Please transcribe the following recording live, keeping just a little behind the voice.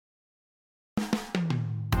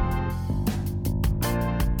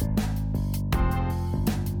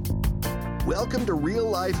Welcome to Real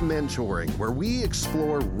Life Mentoring, where we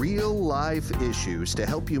explore real life issues to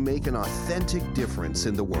help you make an authentic difference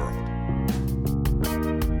in the world.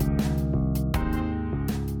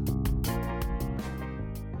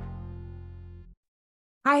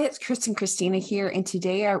 Hi, it's Chris and Christina here, and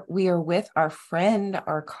today we are with our friend,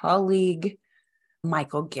 our colleague,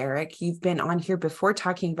 Micheal Gerecke. You've been on here before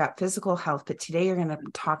talking about physical health, but today you're going to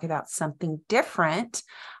talk about something different.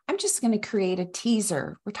 I'm just going to create a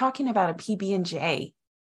teaser. We're talking about a PB&J.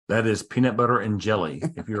 That is peanut butter and jelly,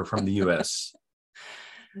 if you're from the U.S.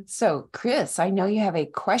 So, Chris, I know you have a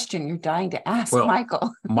question you're dying to ask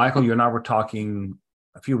Micheal. Micheal, you and I were talking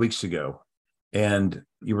a few weeks ago, and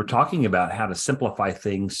you were talking about how to simplify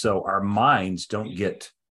things so our minds don't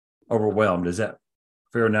get overwhelmed. Is that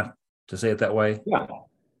fair enough to say it that way?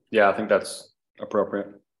 Yeah, I think that's appropriate.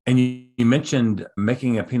 And you mentioned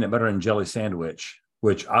making a peanut butter and jelly sandwich,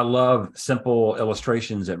 which I love simple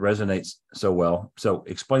illustrations that resonates so well. So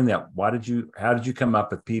explain that. How did you come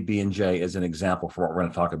up with PB&J as an example for what we're going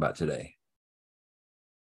to talk about today?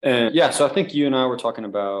 So I think you and I were talking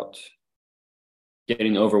about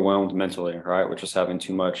getting overwhelmed mentally, right? Which is having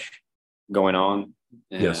too much going on.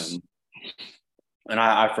 Yes. And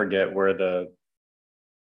I forget where the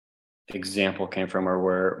example came from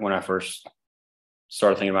or when I first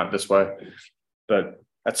started thinking about it this way. But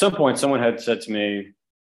at some point, someone had said to me,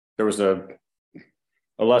 there was a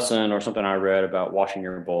lesson or something I read about washing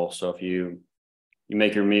your bowl. So if you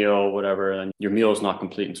make your meal, whatever, and your meal is not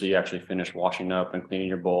complete until you actually finish washing up and cleaning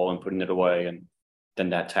your bowl and putting it away, and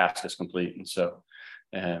then that task is complete. And so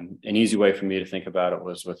an easy way for me to think about it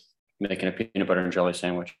was with making a peanut butter and jelly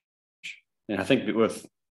sandwich. And I think with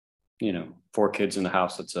 4 kids in the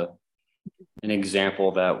house, it's an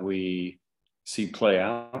example that we see play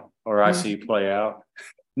out, or I see play out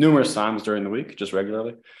numerous times during the week, just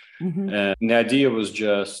regularly. Mm-hmm. And the idea was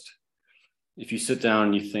just, if you sit down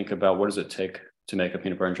and you think about what does it take to make a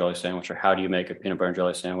peanut butter and jelly sandwich, or how do you make a peanut butter and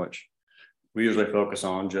jelly sandwich, we usually focus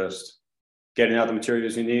on just getting out the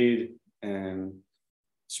materials you need and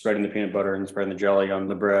spreading the peanut butter and spreading the jelly on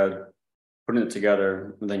the bread, putting it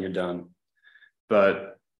together, and then you're done.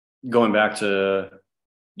 But going back to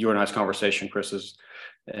you and I's conversation, Chris's,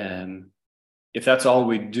 if that's all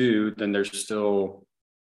we do, then there's still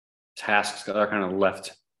tasks that are kind of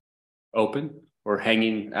left open or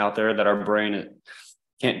hanging out there that our brain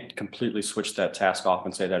can't completely switch that task off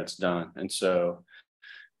and say that it's done. And so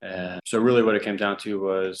really what it came down to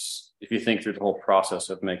was, if you think through the whole process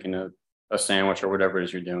of making a sandwich or whatever it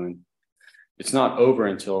is you're doing, it's not over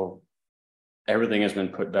until everything has been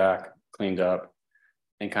put back, cleaned up,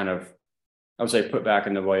 and kind of, I would say, put back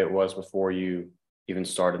in the way it was before you even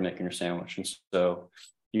started making your sandwich. And so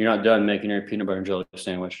you're not done making your peanut butter and jelly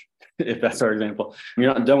sandwich, if that's our example.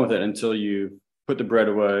 You're not done with it until you put the bread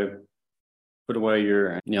away, put away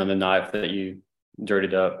your, the knife that you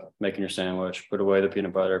dirtied up making your sandwich, put away the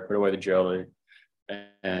peanut butter, put away the jelly,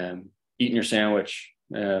 and eating your sandwich,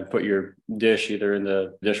 and put your dish either in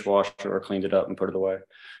the dishwasher or cleaned it up and put it away.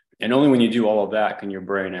 And only when you do all of that can your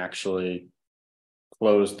brain actually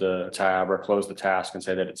close the tab or close the task and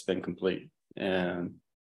say that it's been complete. And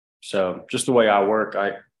so just the way I work,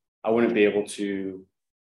 I wouldn't be able to,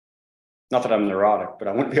 not that I'm neurotic, but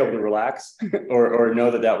I wouldn't be able to relax or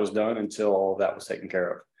know that was done until all of that was taken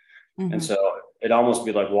care of. Mm-hmm. And so it'd almost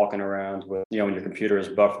be like walking around with, when your computer is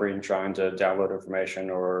buffering, trying to download information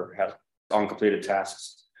or have uncompleted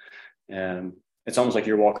tasks. And it's almost like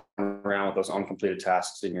you're walking around with those uncompleted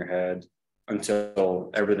tasks in your head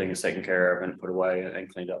until everything is taken care of and put away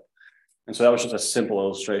and cleaned up. And so that was just a simple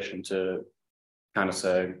illustration to kind of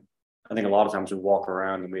say, I think a lot of times we walk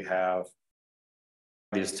around and we have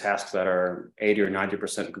these tasks that are 80 or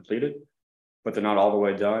 90% completed, but they're not all the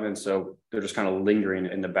way done. And so they're just kind of lingering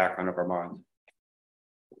in the background of our mind.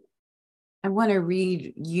 I want to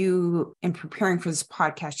read you, in preparing for this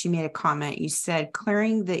podcast, you made a comment. You said,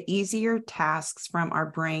 clearing the easier tasks from our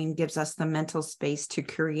brain gives us the mental space to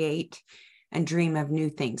create and dream of new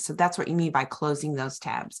things. So that's what you mean by closing those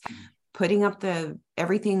tabs. Mm-hmm. Putting up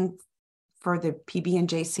everything for the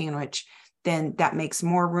PB&J sandwich, then that makes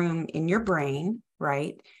more room in your brain,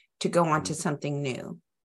 right, to go on to something new.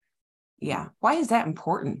 Yeah. Why is that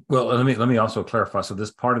important? Well, let me also clarify. So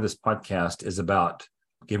this part of this podcast is about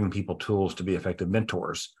giving people tools to be effective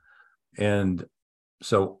mentors. And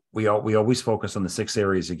so we always focus on the 6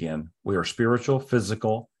 areas again. We are spiritual,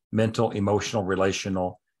 physical, mental, emotional,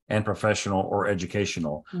 relational, and professional or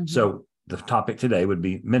educational. Mm-hmm. So the topic today would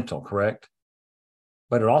be mental, correct?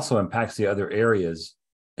 But it also impacts the other areas.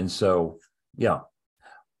 And so, yeah.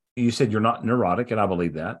 You said you're not neurotic, and I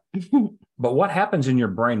believe that. But what happens in your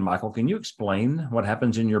brain, Micheal? Can you explain what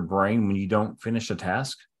happens in your brain when you don't finish a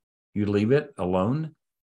task? You leave it alone?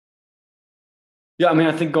 Yeah, I mean,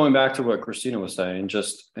 I think going back to what Christina was saying,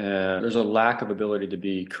 just there's a lack of ability to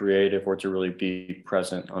be creative or to really be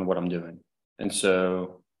present on what I'm doing. And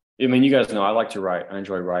so, I mean, you guys know I like to write. I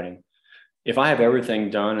enjoy writing. If I have everything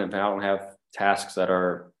done, if I don't have tasks that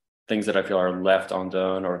are things that I feel are left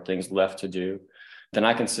undone or things left to do, then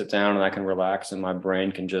I can sit down and I can relax and my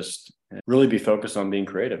brain can just really be focused on being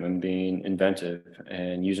creative and being inventive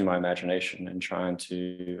and using my imagination and trying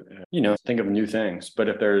to, think of new things. But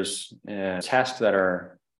if there's tasks that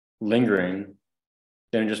are lingering,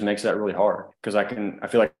 then it just makes that really hard because I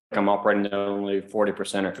feel like I'm operating at only 40%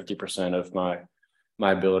 or 50% of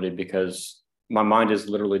my ability because my mind is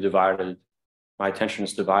literally divided. My attention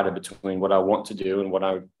is divided between what I want to do and what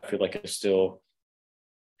I feel like is still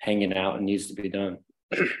hanging out and needs to be done.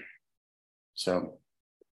 So.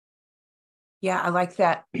 Yeah, I like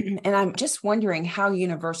that. And I'm just wondering how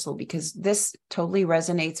universal, because this totally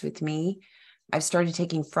resonates with me. I've started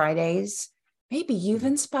taking Fridays. Maybe you've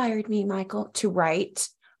inspired me, Micheal, to write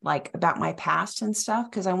like about my past and stuff,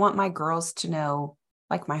 because I want my girls to know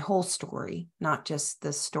like my whole story, not just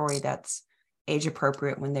the story that's age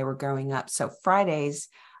appropriate when they were growing up. So Fridays,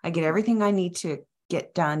 I get everything I need to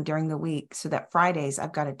get done during the week so that Fridays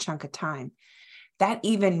I've got a chunk of time. That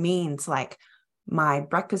even means like my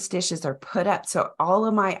breakfast dishes are put up. So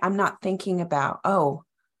I'm not thinking about, oh,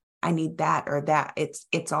 I need that or that.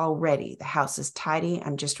 It's all ready. The house is tidy.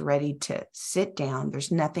 I'm just ready to sit down.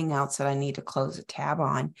 There's nothing else that I need to close a tab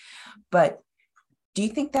on. But do you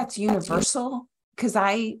think that's universal? Because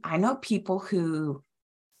I know people who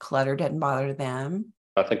clutter doesn't bother them.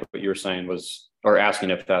 I think what you were saying was, or asking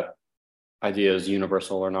if that idea is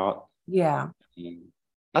universal or not. Yeah.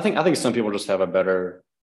 I think some people just have a better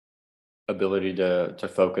ability to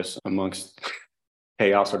focus amongst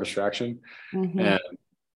chaos or distraction. Mm-hmm. And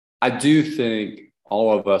I do think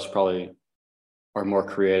all of us probably are more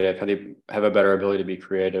creative, have a better ability to be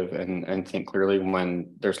creative and think clearly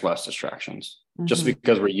when there's less distractions. Mm-hmm. Just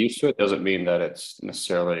because we're used to it doesn't mean that it's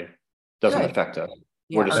necessarily doesn't affect us.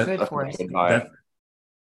 Yeah, we're just good for us.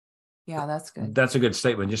 Yeah, that's good. That's a good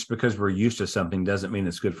statement. Just because we're used to something doesn't mean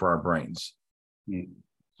it's good for our brains.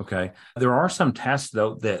 Okay. There are some tasks,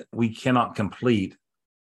 though, that we cannot complete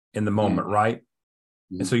in the moment, right?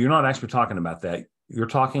 And so you're not actually talking about that. You're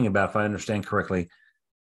talking about, if I understand correctly,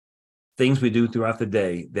 things we do throughout the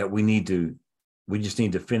day that we just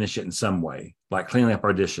need to finish it in some way, like cleaning up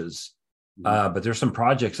our dishes. But there's some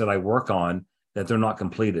projects that I work on that they're not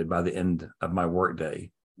completed by the end of my workday.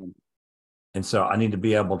 And so I need to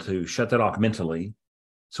be able to shut that off mentally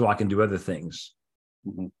so I can do other things.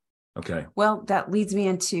 Okay. Well, that leads me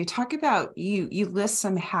into talk about you list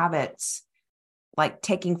some habits like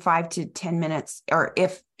taking 5 to 10 minutes, or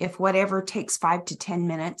if whatever takes 5 to 10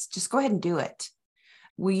 minutes, just go ahead and do it.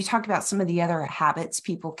 Will you talk about some of the other habits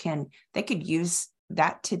they could use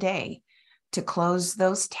that today to close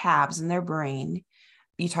those tabs in their brain?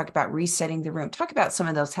 You talked about resetting the room. Talk about some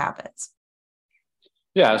of those habits.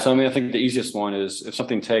 Yeah. So, I mean, I think the easiest one is if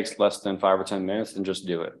something takes less than 5 or 10 minutes, then just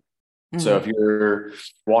do it. Mm-hmm. So if you're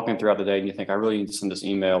walking throughout the day and you think, I really need to send this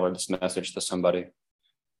email or this message to somebody,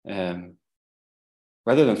 and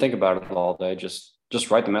rather than think about it all day, just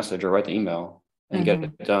write the message or write the email and get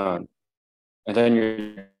it done. And then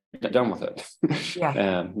you're done with it. Yeah.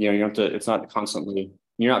 And, you don't have to, it's not constantly,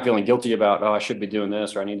 you're not feeling guilty about, oh, I should be doing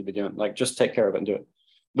this or I need to be doing, like, just take care of it and do it.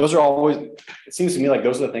 Those are always, it seems to me like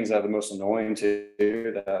those are the things that are the most annoying to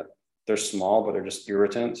do, that they're small, but they're just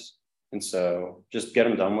irritants. And so just get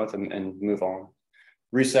them done with and move on.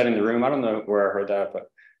 Resetting the room. I don't know where I heard that, but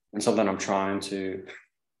it's something I'm trying to,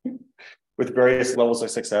 with various levels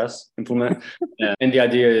of success, implement. And the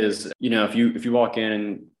idea is, if you walk in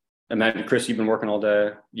and imagine, Chris, you've been working all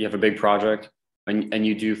day, you have a big project and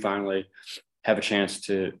you do finally have a chance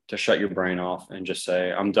to shut your brain off and just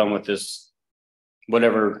say, I'm done with this,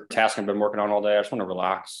 whatever task I've been working on all day. I just want to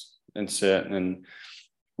relax and sit and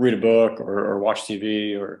read a book or watch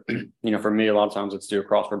TV, or, for me, a lot of times it's do a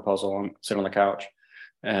crossword puzzle and sit on the couch.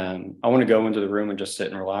 And I want to go into the room and just sit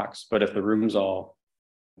and relax. But if the living room is all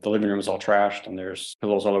trashed and there's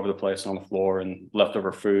pillows all over the place on the floor and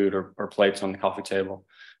leftover food or plates on the coffee table,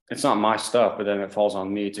 it's not my stuff, but then it falls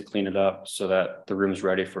on me to clean it up so that the room is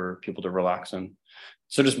ready for people to relax in.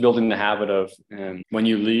 So just building the habit of, when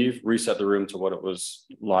you leave, reset the room to what it was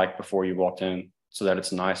like before you walked in so that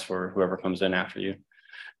it's nice for whoever comes in after you.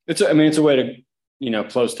 It's a way to,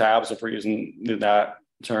 close tabs, if we're using that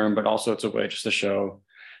term, but also it's a way just to show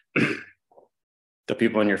the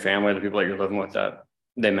people in your family, the people that you're living with, that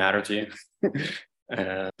they matter to you,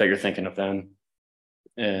 that you're thinking of them.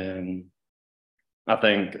 And I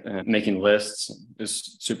think making lists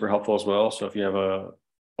is super helpful as well. So if you have a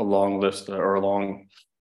long list or a long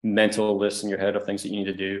mental list in your head of things that you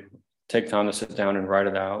need to do, take time to sit down and write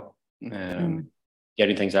it out, and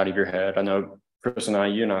getting things out of your head. I know Chris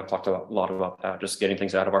and you and I talked a lot about that. Just getting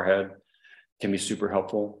things out of our head can be super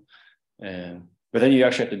helpful. But then you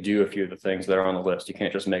actually have to do a few of the things that are on the list. You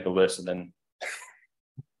can't just make a list and then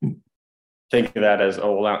think of that as,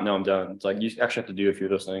 oh, well, no, I'm done. It's like you actually have to do a few of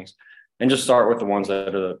those things, and just start with the ones that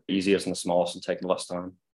are the easiest and the smallest and take less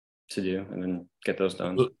time to do, and then get those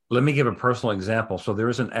done. Let me give a personal example. So there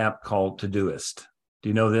is an app called Todoist. Do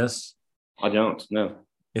you know this? I don't. No.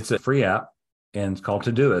 It's a free app, and it's called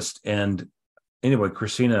Todoist. And anyway,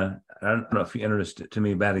 Christina, I don't know if you introduced it to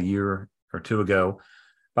me about a year or two ago,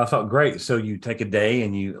 but I thought, great. So you take a day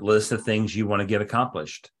and you list the things you want to get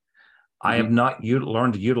accomplished. I have not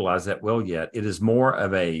learned to utilize that well yet. It is more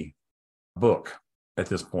of a book at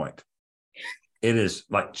this point. It is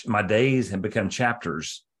like my days have become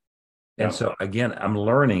chapters. And so, again, I'm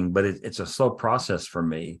learning, but it's a slow process for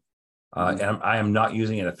me. And I am not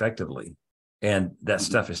using it effectively. And that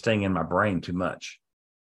stuff is staying in my brain too much.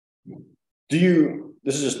 This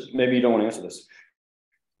is just, maybe you don't want to answer this.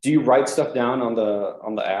 Do you write stuff down on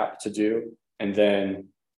the app to do, and then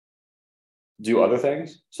do other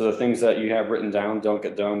things? So the things that you have written down don't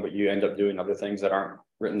get done, but you end up doing other things that aren't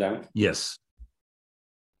written down? Yes.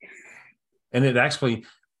 And it actually,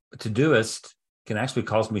 Todoist can actually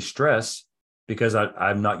cause me stress because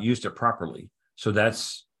I've not used it properly. So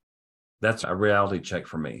that's a reality check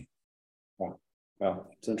for me. Wow,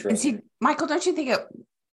 it's interesting. And see, Michael, don't you think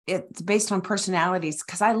it's based on personalities?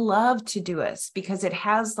 Because I love Todoist because it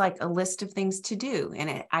has like a list of things to do,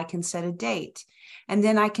 and I can set a date, and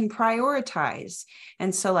then I can prioritize.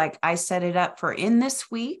 And so like I set it up for in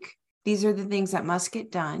this week, these are the things that must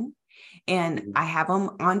get done. And I have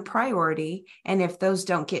them on priority. And if those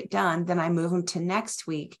don't get done, then I move them to next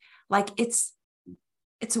week. Like it's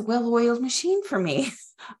a well-oiled machine for me.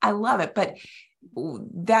 I love it. But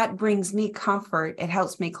that brings me comfort. It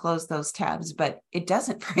helps me close those tabs, but it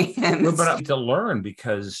doesn't for him. But I have to learn,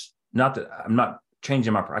 because not that I'm not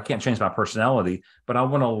changing I can't change my personality, but I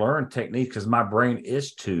want to learn techniques because my brain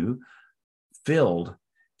is too filled.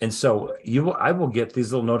 And so I will get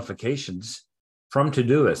these little notifications from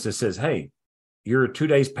Todoist that says, hey, you're 2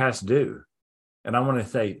 days past due. And I want to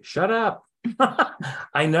say, shut up.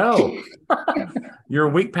 I know you're a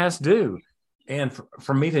week past due. And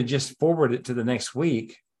for me to just forward it to the next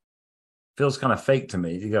week feels kind of fake to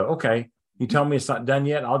me. You go, okay, you tell me it's not done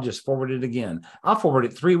yet, I'll just forward it again. I'll forward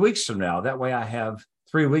it 3 weeks from now. That way I have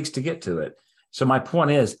 3 weeks to get to it. So my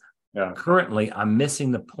point is, currently I'm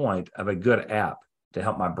missing the point of a good app to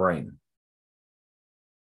help my brain.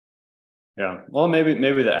 Yeah. Well, maybe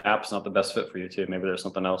the app's not the best fit for you too. Maybe there's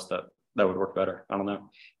something else that would work better. I don't know.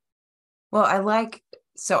 Well,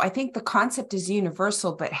 I think the concept is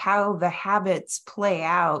universal, but how the habits play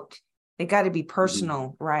out, they got to be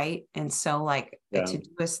personal, right? And so like the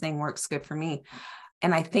Todoist thing works good for me.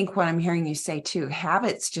 And I think what I'm hearing you say too,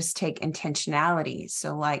 habits just take intentionality.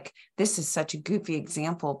 So like, this is such a goofy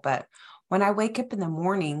example, but when I wake up in the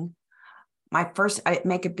morning, I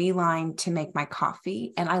make a beeline to make my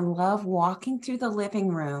coffee. And I love walking through the living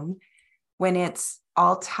room when it's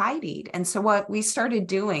all tidied. And so what we started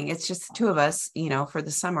doing, it's just the two of us, for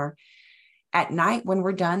the summer. At night, when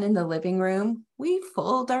we're done in the living room, we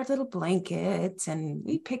fold our little blankets and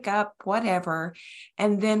we pick up whatever.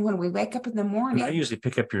 And then when we wake up in the morning, I usually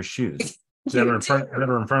pick up your shoes that are in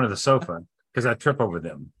front of the sofa because I trip over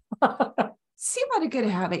them. See what a good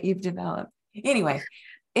habit you've developed. Anyway,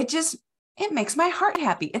 it makes my heart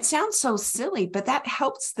happy. It sounds so silly, but that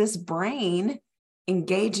helps this brain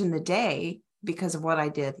engage in the day because of what I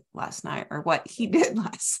did last night or what he did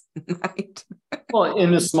last night. Well,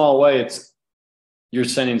 in a small way, you're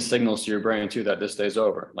sending signals to your brain too that this day's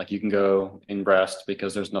over. Like you can go and rest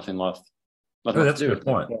because there's nothing left. That's a good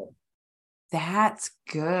point. That's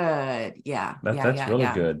good. Yeah. That's really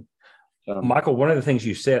good. Michael, one of the things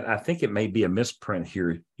you said, I think it may be a misprint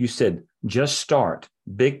here. You said, just start.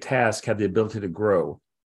 Big tasks have the ability to grow.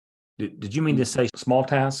 Did you mean to say small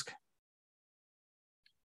task?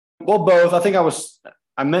 Well, both. I think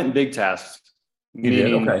I meant big tasks. You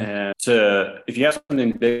did? Okay. If you have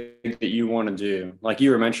something big that you want to do, like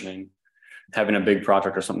you were mentioning, having a big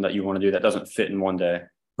project or something that you want to do that doesn't fit in one day.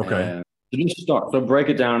 Okay. You just start. So break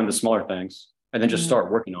it down into smaller things and then just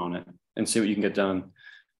start working on it and see what you can get done.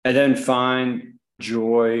 And then find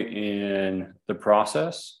joy in the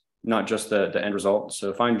process not just the end result.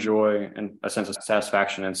 So find joy and a sense of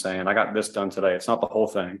satisfaction in saying, I got this done today. It's not the whole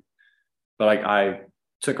thing, but I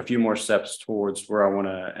took a few more steps towards where I want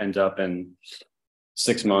to end up in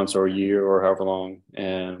 6 months or a year or however long.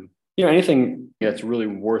 And, anything that's really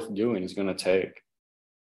worth doing is going to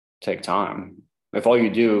take time. If all you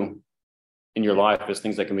do in your life is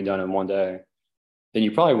things that can be done in one day, then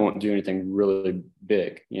you probably won't do anything really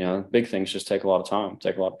big. Big things just take a lot of time,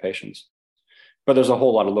 take a lot of patience. But there's a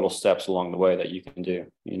whole lot of little steps along the way that you can do.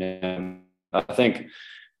 I think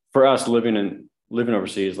for us living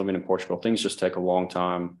overseas, living in Portugal, things just take a long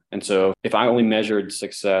time. And so if I only measured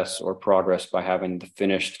success or progress by having the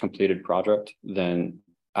finished, completed project, then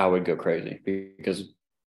I would go crazy, because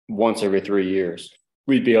once every 3 years,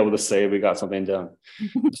 we'd be able to say we got something done.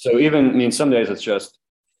 So some days it's just,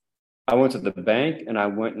 I went to the bank and I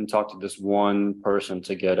went and talked to this one person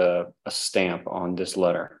to get a stamp on this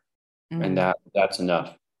letter. Mm-hmm. And that's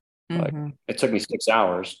enough. Mm-hmm. Like, it took me 6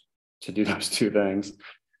 hours to do those 2 things.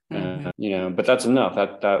 Mm-hmm. But that's enough.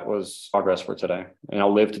 That was progress for today. And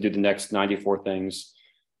I'll live to do the next 94 things,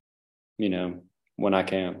 when I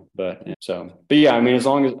can. But yeah, as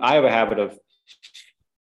long as I have a habit of,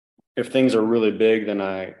 if things are really big, then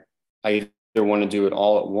I either want to do it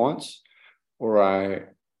all at once, or I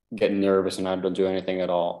get nervous and I don't do anything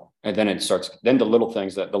at all. And then the little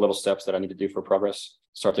things, the little steps that I need to do for progress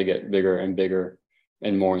start to get bigger and bigger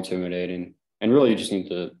and more intimidating. And really, you just need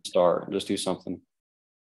to just do something.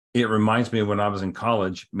 It reminds me of when I was in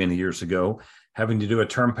college many years ago, having to do a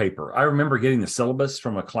term paper. I remember getting the syllabus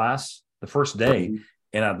from a class the first day, mm-hmm.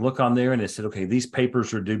 and I'd look on there and it said, okay, these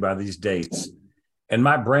papers are due by these dates. And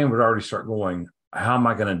my brain would already start going, how am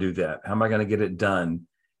I going to do that? How am I going to get it done?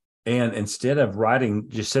 And instead of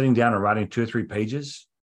just sitting down and writing 2 or 3 pages,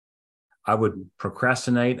 I would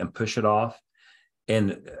procrastinate and push it off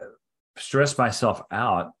and stress myself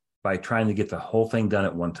out by trying to get the whole thing done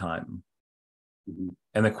at one time. Mm-hmm.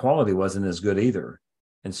 And the quality wasn't as good either.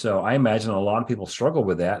 And so I imagine a lot of people struggle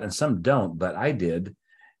with that, and some don't, but I did.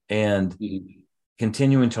 And mm-hmm.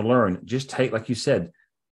 continuing to learn, just take, like you said,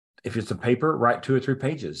 if it's a paper, write 2 or 3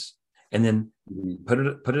 pages, and then mm-hmm.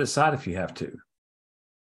 put it aside if you have to.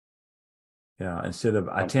 Yeah, instead of,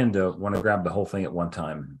 I tend to want to grab the whole thing at one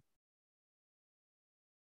time.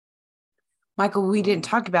 Michael, we didn't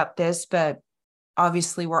talk about this, but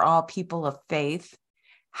obviously we're all people of faith.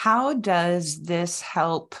 How does this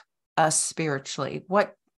help us spiritually?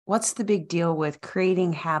 What's the big deal with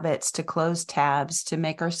creating habits to close tabs, to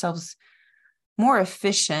make ourselves more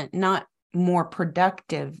efficient, not more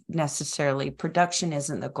productive necessarily? Production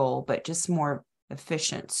isn't the goal, but just more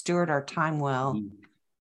efficient, steward our time well. Mm-hmm.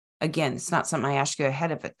 Again, it's not something I ask you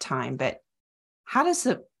ahead of a time, but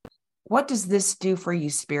what does this do for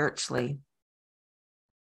you spiritually?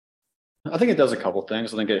 I think it does a couple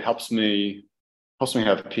things. I think it helps me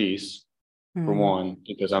have peace, for one,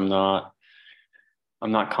 because I'm not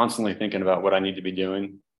constantly thinking about what I need to be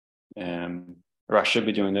doing, or I should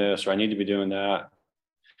be doing this, or I need to be doing that.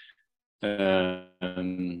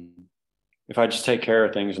 And if I just take care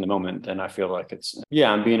of things in the moment, then I feel like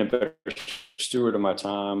I'm being a better steward of my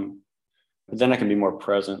time. But then I can be more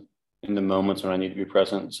present in the moments when I need to be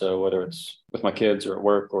present. So whether it's with my kids or at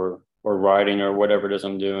work or writing or whatever it is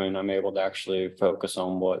I'm doing, I'm able to actually focus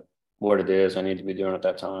on what it is I need to be doing at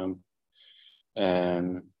that time.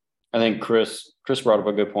 And I think Chris brought up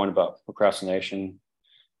a good point about procrastination.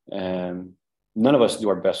 And none of us do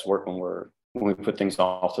our best work when we put things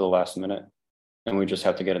off to the last minute, and we just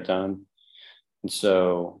have to get it done. And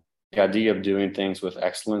so the idea of doing things with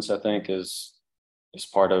excellence, I think, is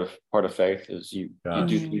part of faith. Is you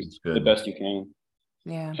do the best you can.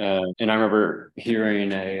 Yeah. And I remember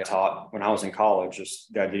hearing a talk when I was in college,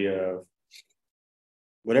 just the idea of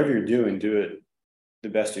whatever you're doing, do it the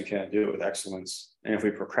best you can, do it with excellence. And if we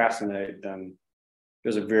procrastinate, then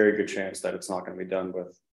there's a very good chance that it's not going to be done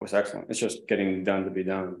with excellence. It's just getting done to be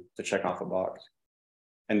done, to check off a box.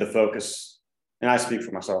 And the focus, and I speak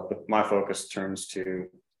for myself, but my focus turns to,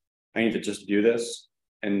 I need to just do this,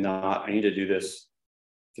 and not, I need to do this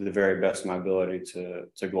to the very best of my ability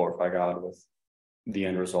to glorify God with the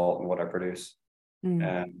end result and what I produce.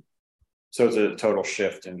 And so it's a total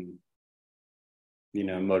shift in,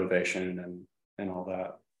 motivation and all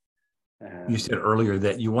that. And you said earlier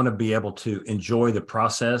that you want to be able to enjoy the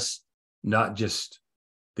process, not just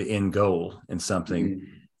the end goal in something. Mm-hmm.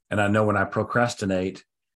 And I know when I procrastinate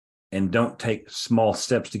and don't take small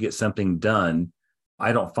steps to get something done,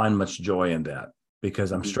 I don't find much joy in that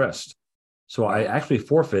because I'm stressed. So I actually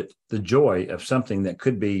forfeit the joy of something that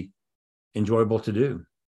could be enjoyable to do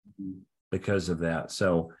because of that.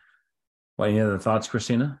 So, Well, any other thoughts,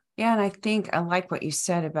 Christina? Yeah. And I think I like what you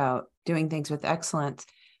said about doing things with excellence.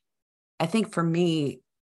 I think for me,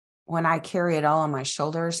 when I carry it all on my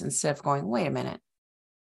shoulders, instead of going, wait a minute,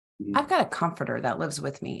 I've got a comforter that lives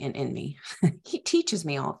with me and in me. He teaches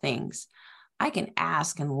me all things. I can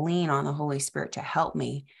ask and lean on the Holy Spirit to help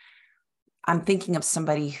me. I'm thinking of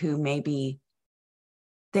somebody who maybe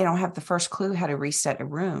they don't have the first clue how to reset a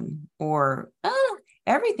room, or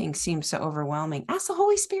everything seems so overwhelming. Ask the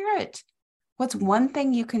Holy Spirit. What's one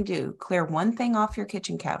thing you can do? Clear one thing off your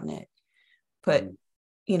kitchen cabinet. Put,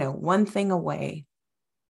 one thing away.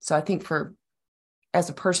 So I think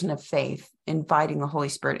as a person of faith, inviting the Holy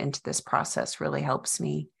Spirit into this process really helps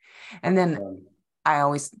me. And then I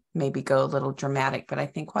always maybe go a little dramatic, but I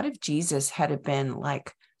think, what if Jesus had been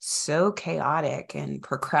like so chaotic and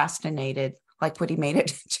procrastinated, like when he made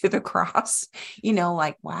it to the cross,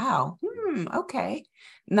 like, wow, okay.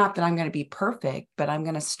 Not that I'm going to be perfect, but I'm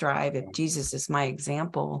going to strive. If Jesus is my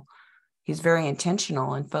example, he's very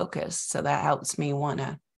intentional and focused. So that helps me want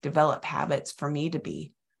to develop habits for me to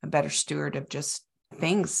be a better steward of just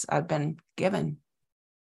things I've been given.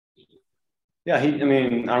 Yeah, I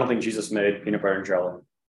don't think Jesus made peanut butter and jelly.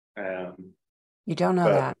 You don't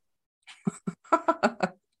know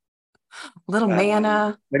that. Little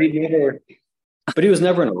manna. But he was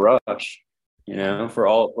never in a rush, for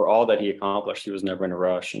all that he accomplished. He was never in a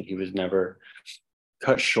rush, and he was never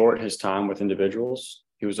cut short his time with individuals.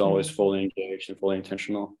 He was always fully engaged and fully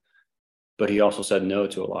intentional, but he also said no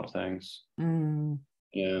to a lot of things. And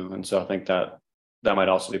so I think that might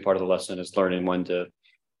also be part of the lesson, is learning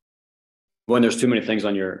when there's too many things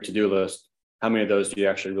on your to-do list, how many of those do you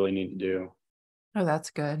actually really need to do? Oh, that's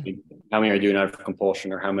good. How many are you doing out of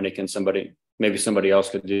compulsion, or how many can somebody else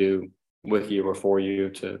could do with you or for you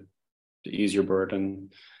to ease your burden?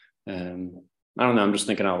 And I don't know, I'm just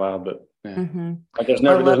thinking out loud, but like there's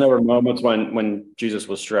never moments when Jesus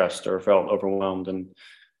was stressed or felt overwhelmed, and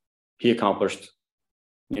he accomplished,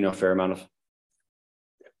 a fair amount of.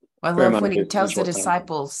 I love when he tells the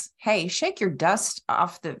disciples, hey, shake your dust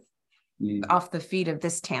off the feet of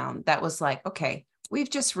this town. That was like, okay,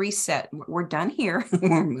 we've just reset. We're done here.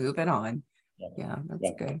 We're moving on. Yeah,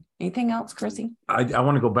 that's good. Anything else, Chrissy? I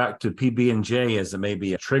want to go back to PB&J as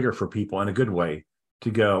maybe a trigger for people in a good way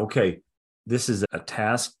to go, okay, this is a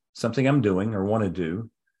task, something I'm doing or want to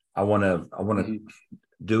do. I want to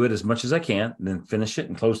do it as much as I can, and then finish it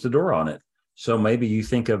and close the door on it. So maybe you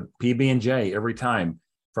think of PB&J every time,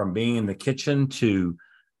 from being in the kitchen to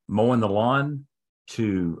mowing the lawn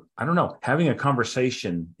to, I don't know, having a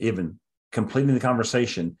conversation, even completing the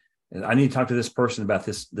conversation. And I need to talk to this person about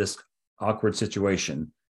this awkward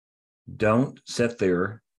situation. Don't sit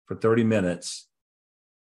there for 30 minutes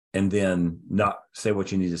and then not say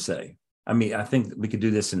what you need to say. I think we could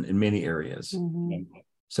do this in many areas.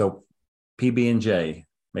 So PB&J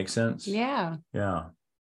makes sense? Yeah.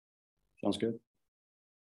 Sounds good.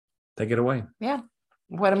 Take it away. Yeah.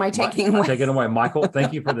 What am I taking away? Take it away. Michael,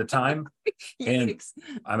 thank you for the time. And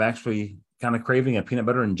I'm actually kind of craving a peanut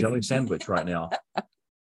butter and jelly sandwich right now.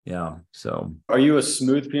 Yeah. So are you a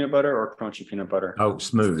smooth peanut butter or crunchy peanut butter? Oh,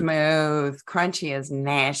 smooth. Smooth. Crunchy is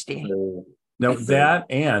nasty. No, that,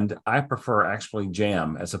 and I prefer actually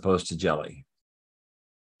jam as opposed to jelly.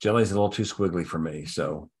 Jelly is a little too squiggly for me.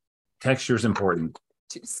 So texture is important.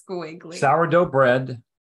 Too squiggly. Sourdough bread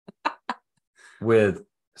with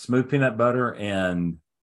smooth peanut butter and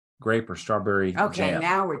grape or strawberry jam. Okay,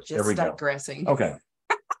 now we're just digressing. Okay.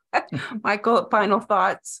 Michael, final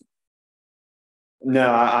thoughts?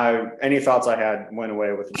 No, any thoughts I had went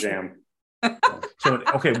away with the jam. So,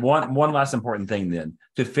 okay, one last important thing then.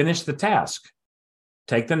 To finish the task,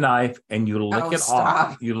 take the knife and you lick it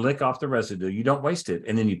off. You lick off the residue. You don't waste it.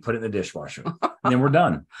 And then you put it in the dishwasher. And then we're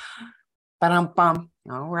done. Ba-dum-bum.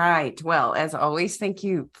 All right. Well, as always, thank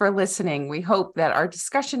you for listening. We hope that our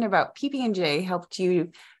discussion about PB&J helped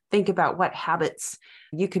you think about what habits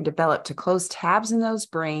you can develop to close tabs in those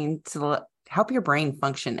brains to help your brain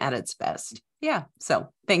function at its best. Yeah.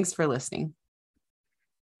 So thanks for listening.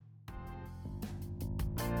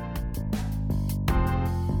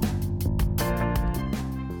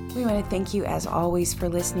 We want to thank you as always for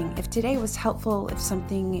listening. If today was helpful, if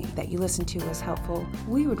something that you listened to was helpful,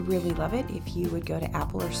 we would really love it if you would go to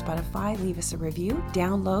Apple or Spotify, leave us a review,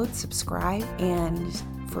 download, subscribe, and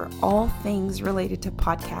for all things related to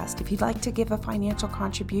podcast, if you'd like to give a financial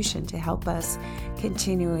contribution to help us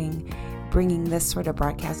continuing bringing this sort of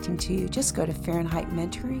broadcasting to you, just go to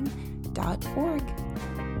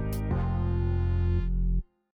FahrenheitMentoring.org.